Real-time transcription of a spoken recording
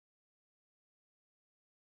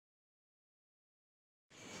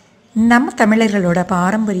நம்ம தமிழர்களோட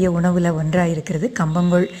பாரம்பரிய உணவில் ஒன்றாக இருக்கிறது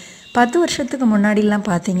கம்பங்கூழ். 10 வருஷத்துக்கு முன்னாடிலாம்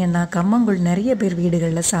பார்த்திங்கன்னா கம்பங்கூழ் நிறைய பேர்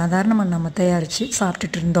வீடுகளில் சாதாரணமாக நம்ம தயாரித்து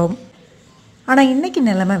சாப்பிட்டுட்டு இருந்தோம். ஆனால் இன்றைக்கி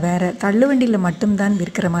நிலைமை வேறு, தள்ளுவண்டியில் மட்டும்தான்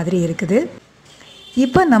விற்கிற மாதிரி இருக்குது.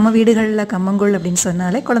 இப்போ நம்ம வீடுகளில் கம்பங்கூழ் அப்படின்னு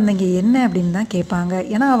சொன்னாலே குழந்தைங்க என்ன அப்படின்னு தான் கேட்பாங்க.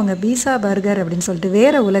 ஏன்னா அவங்க பீஸா பர்கர் அப்படின்னு சொல்லிட்டு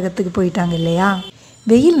வேறு உலகத்துக்கு போயிட்டாங்க இல்லையா.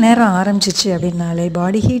 வெயில் நேரம் ஆரம்பிச்சிச்சு அப்படின்னாலே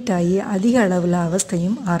பாடி ஹீட் ஆகி அதிக அளவில்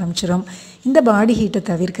அவஸ்தையும் ஆரம்பிச்சிடும். இந்த பாடி ஹீட்டை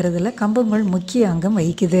தவிர்க்கிறதுல கம்பங்கூழ் முக்கிய அங்கம்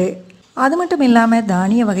வகிக்குது. அது மட்டும் இல்லாமல்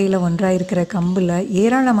தானிய வகையில் ஒன்றாக இருக்கிற கம்பில்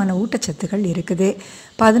ஏராளமான ஊட்டச்சத்துக்கள் இருக்குது.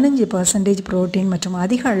 15% புரோட்டீன் மற்றும்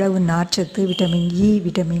அதிக அளவு நார்ச்சத்து, vitamin E,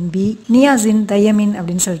 vitamin B, niacin, thiamine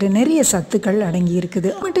அப்படின்னு சொல்லிட்டு நிறைய சத்துக்கள் அடங்கி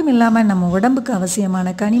இருக்குது. அது மட்டும் இல்லாமல் நம்ம உடம்புக்கு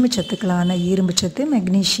அவசியமான கனிம சத்துக்களான இரும்பு சத்து,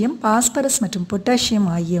 மெக்னீஷியம், பாஸ்பரஸ் மற்றும்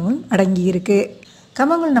பொட்டாசியம் ஆகியவும் அடங்கி இருக்குது.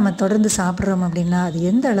 கம்பங்கூழ் நம்ம தொடர்ந்து சாப்பிட்றோம் அப்படின்னா அது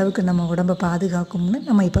எந்த அளவுக்கு நம்ம உடம்பை பாதுகாக்கும்னு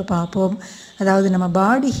நம்ம இப்போ பார்ப்போம். அதாவது நம்ம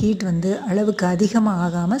பாடி ஹீட் அளவுக்கு அதிகமாக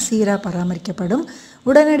ஆகாமல் சீராக பராமரிக்கப்படும்.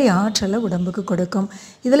 உடனடி ஆற்றலை உடம்புக்கு கொடுக்கும்.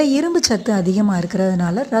 இதில் இரும்பு சத்து அதிகமாக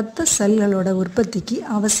இருக்கிறதுனால இரத்த செல்களோட உற்பத்திக்கு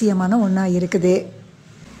அவசியமான ஒன்றா இருக்குது.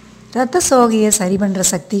 இரத்த சோகையை சரி பண்ணுற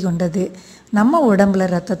சக்தி கொண்டது. நம்ம உடம்புல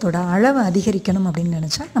இரத்தத்தோட அளவை அதிகரிக்கணும் அப்படின்னு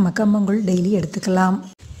நினச்சா நம்ம கம்பங்கூழ் டெய்லி எடுத்துக்கலாம்.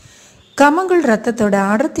 கம்பங்கூழ் இரத்தத்தோட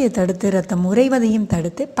அடர்த்தியை தடுத்து இரத்தம் உறைவதையும்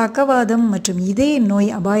தடுத்து பக்கவாதம் மற்றும் இதய நோய்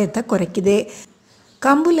அபாயத்தை குறைக்குது.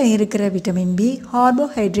 கம்புல இருக்கிற விட்டமின் பி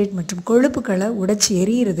கார்போஹைட்ரேட் மற்றும் கொழுப்புகளை உடைச்சி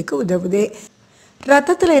எரியிறதுக்கு உதவுது.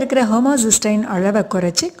 ரத்தத்தில் இருக்கிற ஹோமோசிஸ்டைன் அளவை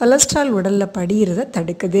குறைச்சி கொலஸ்ட்ரால் உடலில் படிகிறத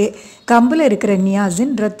தடுக்குது. கம்புல இருக்கிற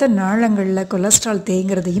நியாசின் இரத்த நாளங்களில் கொலஸ்ட்ரால்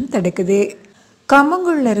தேங்குறதையும் தடுக்குது.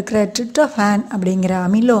 கம்பங்கூழில் இருக்கிற ட்ரிப்டோஃபான் அப்படிங்கிற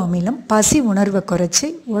அமினோ அமிலம் பசி உணர்வை குறைச்சி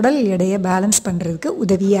உடல் எடையை பேலன்ஸ் பண்ணுறதுக்கு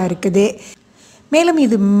உதவியாக இருக்குது. மேலும்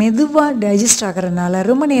இது மெதுவாக டைஜஸ்ட் ஆகிறதுனால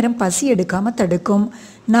ரொம்ப நேரம் பசி எடுக்காமல் தடுக்கும்.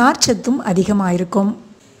 நார்ச்சத்தும் அதிகமாக இருக்கும்.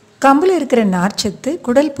 கம்பில் இருக்கிற நார்ச்சத்து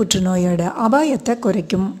குடல் புற்றுநோயோட அபாயத்தை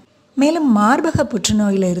குறைக்கும். மேலும் மார்பக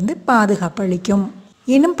புற்றுநோயிலிருந்து பாதுகாப்பு அளிக்கும்.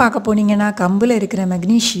 இன்னும் பார்க்க போனீங்கன்னா கம்பில் இருக்கிற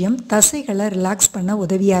மெக்னீஷியம் தசைகளை ரிலாக்ஸ் பண்ண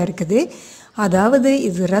உதவியாக இருக்குது. அதாவது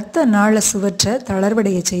இது இரத்த நாள சுவற்றை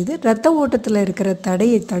தளர்வடைய செய்து இரத்த ஓட்டத்தில் இருக்கிற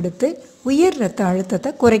தடையை தடுத்து உயர் இரத்த அழுத்தத்தை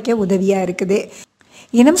குறைக்க உதவியாக இருக்குது.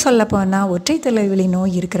 இன்னும் சொல்லப்போனால் ஒற்றை தலைவலி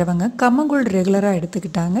நோய் இருக்கிறவங்க கம்பங்கூழ் ரெகுலராக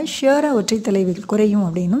எடுத்துக்கிட்டாங்க ஷியராக ஒற்றை தலைவலி குறையும்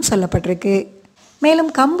அப்படின்னும் சொல்லப்பட்டிருக்கு.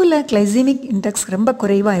 மேலும் கம்பில் கிளைசிமிக் இன்டெக்ஸ் ரொம்ப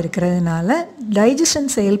குறைவாக இருக்கிறதுனால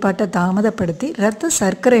டைஜஷன் செயல்பாட்டை தாமதப்படுத்தி இரத்த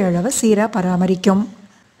சர்க்கரை அளவை சீராக பராமரிக்கும்.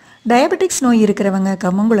 டயபெட்டிக்ஸ் நோய் இருக்கிறவங்க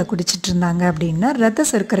கம்பங்கூழை குடிச்சிட்டு இருந்தாங்க அப்படின்னா இரத்த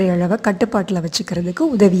சர்க்கரை அளவை கட்டுப்பாட்டில் வச்சுக்கிறதுக்கு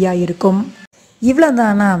உதவியாக இருக்கும்.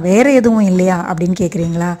 இவ்வளோதானா, வேறு எதுவும் இல்லையா அப்படின்னு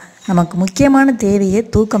கேட்குறீங்களா? நமக்கு முக்கியமான தேவையே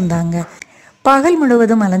தூக்கம் தாங்க. பகல்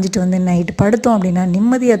முழுவதும் அலைஞ்சிட்டு நைட்டு படுத்தோம் அப்படின்னா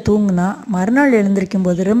நிம்மதியாக தூங்குனா மறுநாள் எழுந்திருக்கும்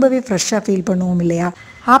போது ரொம்பவே ஃப்ரெஷ்ஷாக ஃபீல் பண்ணுவோம் இல்லையா?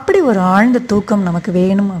 அப்படி ஒரு ஆழ்ந்த தூக்கம் நமக்கு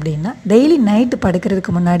வேணும் அப்படின்னா டெய்லி நைட்டு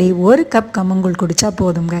படுக்கிறதுக்கு முன்னாடி 1 கப் கம்பங்கூழ் குடித்தா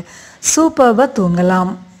போதுங்க. சூப்பராக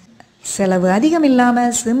தூங்கலாம். செலவு அதிகம்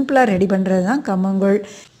இல்லாமல் சிம்பிளாக ரெடி பண்ணுறது தான் கம்பங்கூழ்.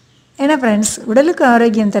 ஏன்னா ஃப்ரெண்ட்ஸ், உடலுக்கு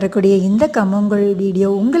ஆரோக்கியம் தரக்கூடிய இந்த கம்பங்கூழ் வீடியோ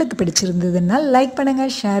உங்களுக்கு பிடிச்சிருந்ததுன்னா லைக்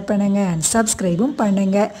பண்ணுங்கள், ஷேர் பண்ணுங்கள் அண்ட் சப்ஸ்கிரைபும்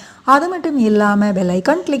பண்ணுங்கள். அது மட்டும் இல்லாமல் பெல்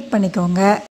ஐக்கான் கிளிக் பண்ணிக்கோங்க.